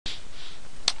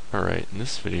Alright, in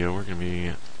this video we're going to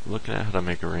be looking at how to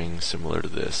make a ring similar to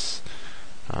this.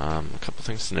 A couple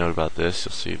things to note about this.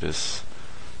 You'll see this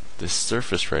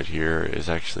surface right here is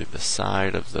actually the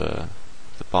side of the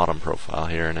bottom profile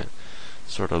here, and it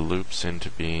sort of loops into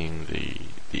being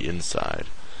the inside.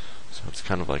 So it's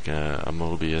kind of like a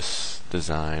Mobius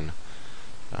design.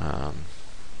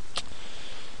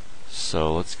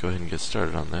 So let's go ahead and get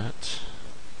started on that.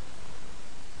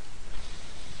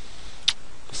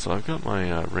 So I've got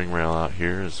my ring rail out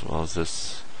here, as well as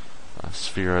this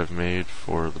sphere I've made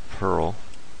for the pearl.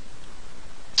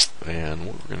 And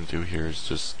what we're going to do here is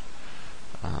just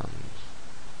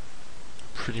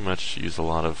pretty much use a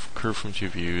lot of curve from two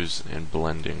views and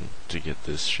blending to get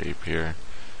this shape here.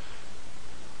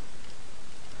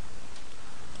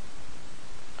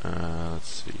 Let's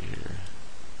see here.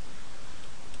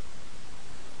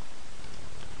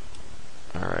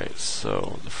 Alright,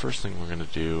 so the first thing we're going to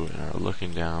do in our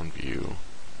looking down view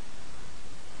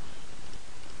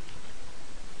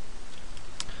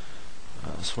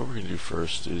so what we're going to do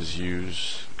first is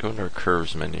go into our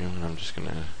curves menu, and I'm just going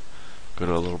to go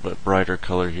to a little bit brighter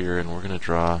color here, and we're going to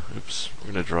draw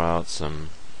out some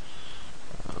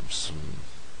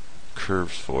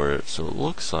curves for it. So it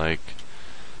looks like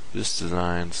this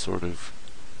design sort of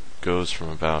goes from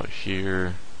about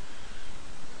here,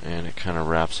 and it kind of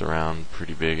wraps around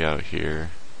pretty big out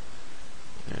here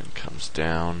and comes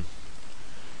down,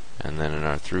 and then in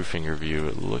our through finger view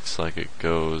it looks like it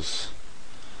goes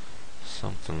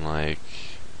something like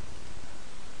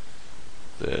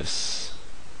this,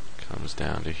 comes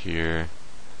down to here.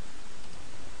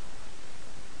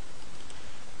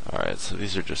 Alright, so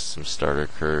these are just some starter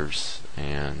curves,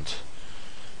 and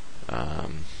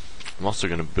I'm also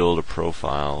going to build a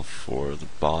profile for the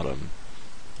bottom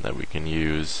that we can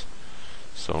use.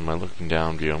 So in my looking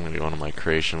down view, I'm going to go into my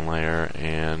creation layer,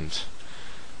 and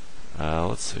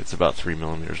let's say it's about 3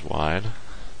 millimeters wide.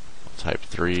 I'll type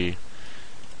 3,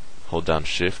 hold down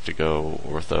shift to go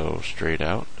ortho straight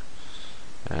out,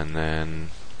 and then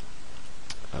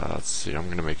let's see, I'm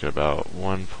going to make it about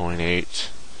 1.8,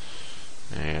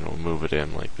 and we'll move it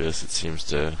in like this. It seems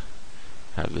to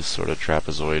have this sort of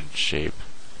trapezoid shape.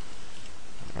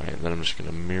 Alright, and then I'm just going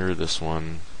to mirror this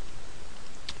one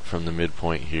from the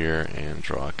midpoint here and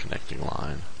draw a connecting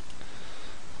line.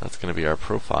 That's going to be our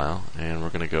profile, and we're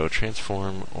going to go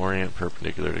transform orient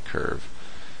perpendicular to curve,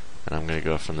 and I'm going to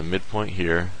go from the midpoint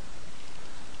here,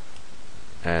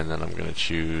 and then I'm going to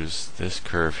choose this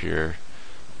curve here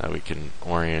that we can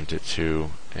orient it to,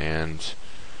 and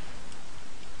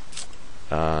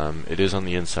it is on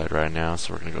the inside right now,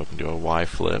 so we're going to go up and do a Y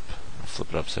flip. I'll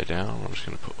flip it upside down. I'm just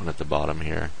going to put one at the bottom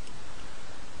here.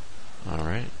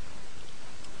 Alright,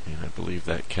 and I believe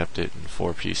that kept it in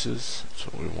 4 pieces. That's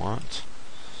what we want.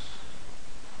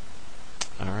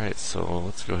 Alright, so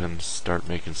let's go ahead and start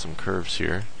making some curves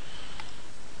here.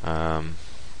 I'm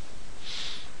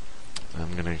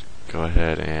going to go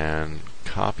ahead and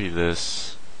copy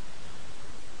this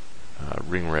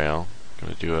ring rail. I'm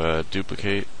going to do a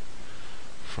duplicate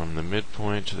from the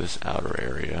midpoint to this outer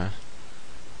area,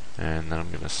 and then I'm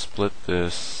going to split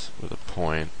this with a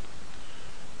point.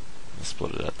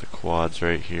 Split it at the quads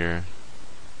right here,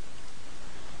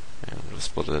 and I'm going to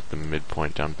split it at the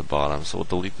midpoint down at the bottom. So we'll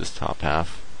delete this top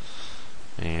half,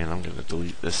 and I'm going to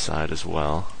delete this side as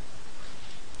well.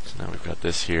 So now we've got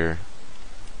this here.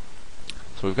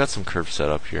 So we've got some curves set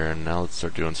up here, and now let's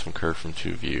start doing some curve from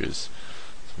two views.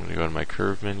 So I'm going to go to my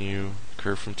curve menu,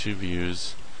 curve from two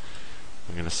views.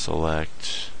 I'm going to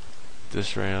select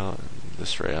this rail and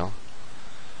this rail.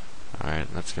 Alright,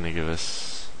 and that's going to give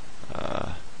us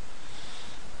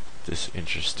this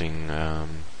interesting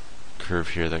curve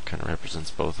here that kind of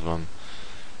represents both of them.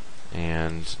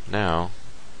 And now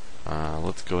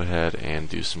let's go ahead and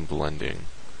do some blending.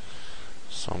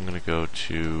 So I'm going to go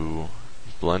to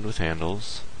blend with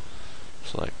handles,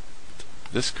 select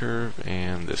this curve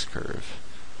and this curve.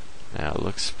 Now it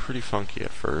looks pretty funky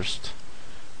at first,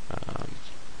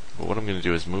 but what I'm going to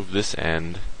do is move this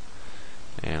end,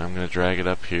 and I'm going to drag it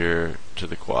up here to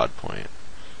the quad point.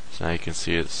 So now you can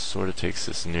see it sort of takes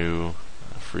this new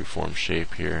freeform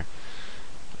shape here,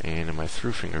 and in my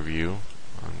through finger view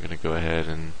I'm going to go ahead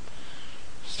and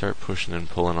start pushing and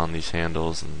pulling on these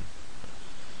handles and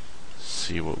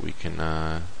see what we can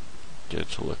get it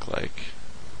to look like.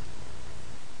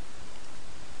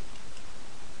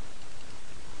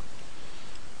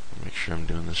 Make sure I'm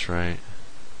doing this right.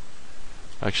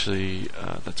 Actually,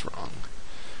 that's wrong.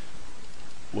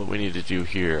 What we need to do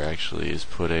here actually is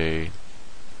put a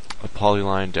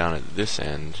polyline down at this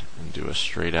end and do a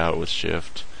straight out with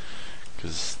shift,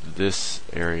 because this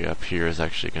area up here is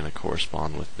actually going to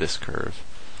correspond with this curve.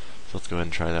 So let's go ahead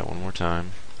and try that one more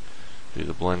time. Do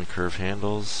the blend curve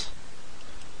handles.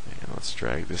 And let's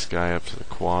drag this guy up to the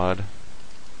quad.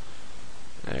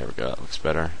 There we go, that looks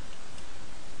better.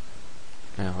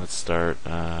 Now let's start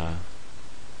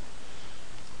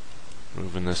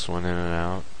moving this one in and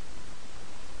out.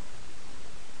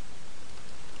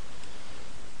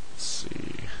 Let's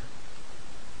see.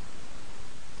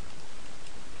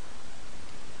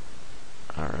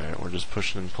 Alright, we're just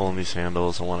pushing and pulling these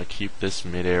handles. I want to keep this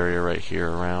mid area right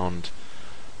here around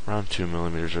 2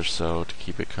 millimeters or so to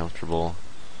keep it comfortable.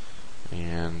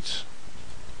 And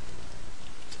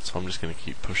so I'm just going to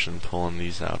keep pushing and pulling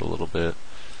these out a little bit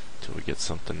until we get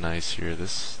something nice here.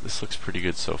 This looks pretty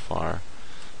good so far.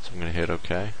 So I'm going to hit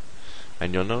OK.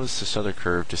 And you'll notice this other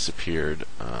curve disappeared.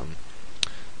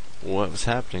 What was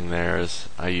happening there is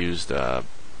I used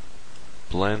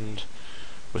blend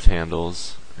with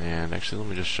handles. And actually, let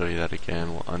me just show you that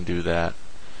again. We'll undo that.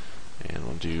 And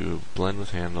we'll do blend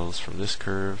with handles from this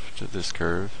curve to this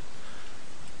curve.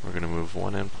 We're going to move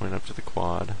one endpoint up to the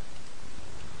quad.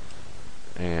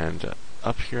 And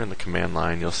up here in the command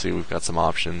line, you'll see we've got some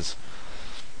options.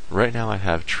 Right now I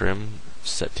have trim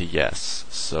set to yes.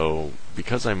 So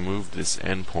because I moved this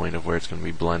endpoint of where it's going to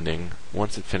be blending,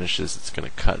 once it finishes, it's going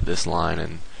to cut this line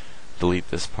and delete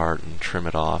this part and trim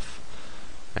it off.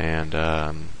 And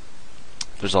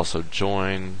there's also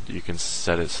join. You can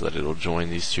set it so that it'll join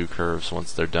these two curves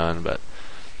once they're done, but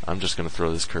I'm just going to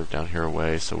throw this curve down here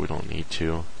away so we don't need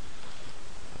to.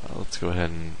 Let's go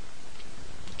ahead and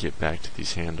get back to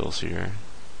these handles here.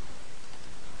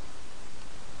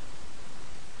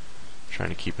 Trying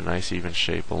to keep a nice even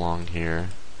shape along here.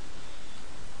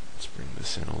 Let's bring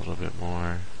this in a little bit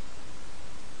more.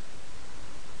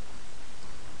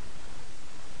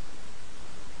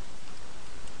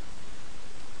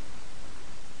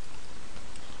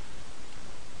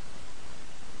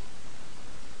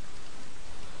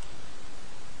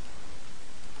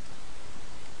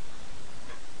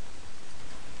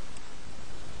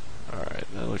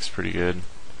 That looks pretty good.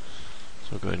 So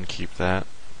we'll go ahead and keep that.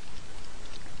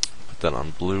 Put that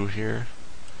on blue here.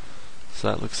 So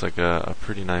that looks like a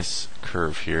pretty nice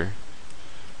curve here.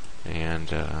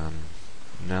 And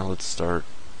now let's start.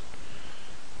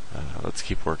 Let's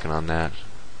keep working on that.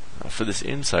 For this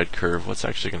inside curve, what's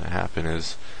actually going to happen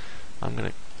is I'm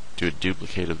going to do a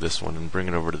duplicate of this one and bring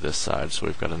it over to this side. So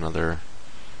we've got another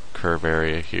curve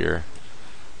area here.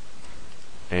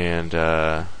 And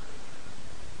let's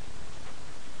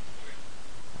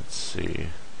see.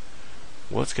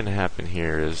 What's going to happen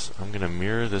here is I'm going to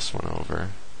mirror this one over.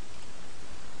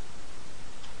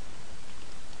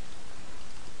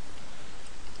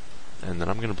 And then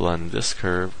I'm going to blend this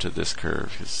curve to this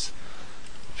curve, because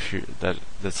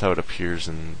that's how it appears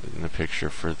in the picture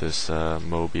for this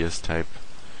Mobius type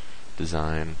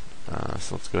design.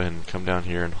 So let's go ahead and come down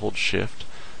here and hold shift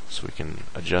so we can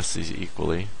adjust these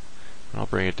equally. And I'll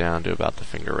bring it down to about the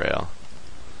finger rail.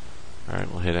 Alright,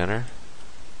 we'll hit enter.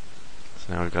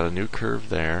 So now we've got a new curve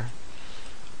there.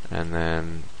 And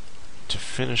then to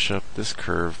finish up this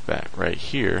curve back right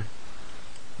here,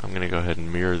 I'm going to go ahead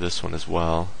and mirror this one as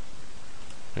well.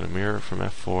 I'm going to mirror from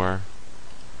F4.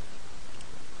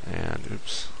 And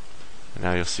oops. And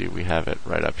now you'll see we have it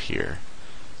right up here.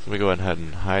 So let me go ahead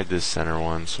and hide this center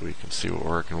one so we can see what we're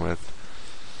working with.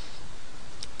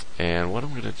 And what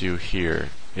I'm going to do here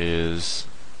is,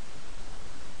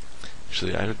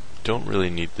 actually I don't really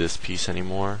need this piece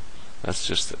anymore. That's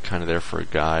just kind of there for a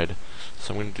guide.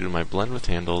 So I'm going to do my blend with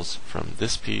handles from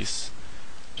this piece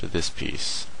to this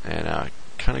piece. And it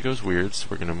kind of goes weird, so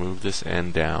we're going to move this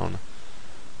end down.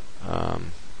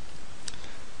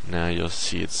 Now you'll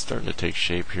see it's starting to take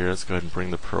shape here. Let's go ahead and bring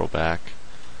the pearl back.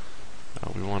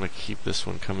 We want to keep this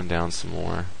one coming down some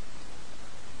more.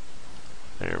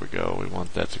 There we go. We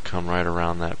want that to come right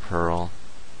around that pearl.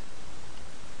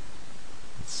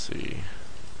 Let's see.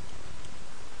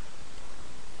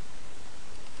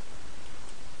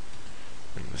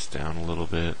 Bring this down a little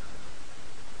bit.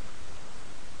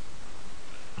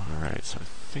 Alright, so I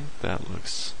think that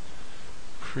looks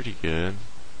pretty good.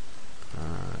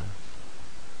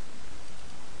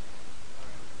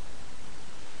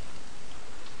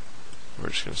 We're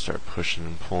just going to start pushing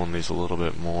and pulling these a little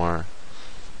bit more.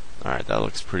 Alright, that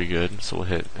looks pretty good, so we'll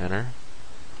hit enter.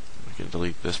 We can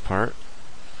delete this part.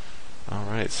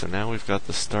 Alright, so now we've got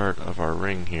the start of our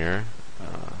ring here.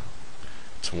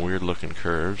 Some weird looking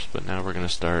curves, but now we're going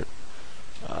to start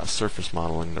surface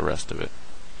modeling the rest of it.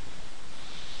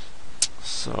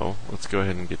 So let's go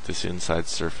ahead and get this inside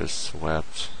surface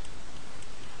swept.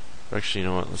 Actually, you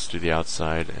know what, let's do the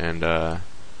outside, and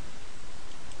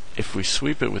if we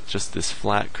sweep it with just this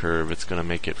flat curve, it's going to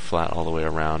make it flat all the way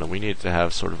around, and we need to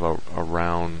have sort of a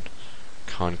round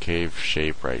concave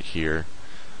shape right here.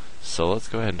 So let's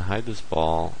go ahead and hide this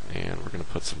ball, and we're going to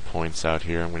put some points out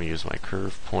here. I'm going to use my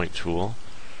curve point tool,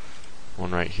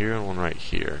 one right here and one right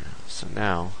here. So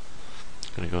now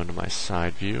I'm going to go into my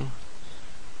side view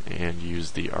and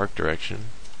use the arc direction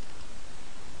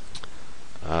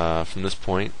from this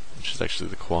point, which is actually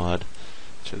the quad,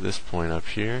 to this point up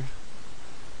here,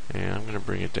 and I'm going to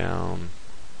bring it down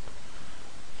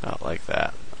about like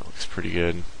that. That looks pretty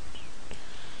good.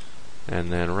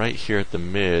 And then right here at the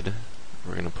mid,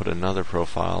 we're going to put another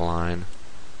profile line,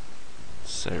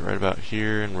 say right about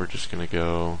here, and we're just going to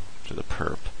go to the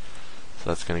perp. So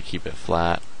that's going to keep it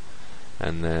flat.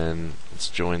 And then let's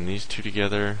join these two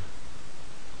together,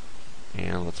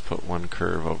 and let's put one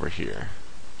curve over here.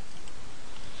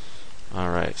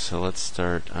 Alright, so let's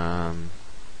start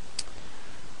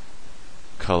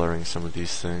coloring some of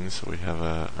these things so we have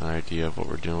an idea of what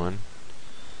we're doing.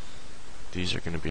 These are going to be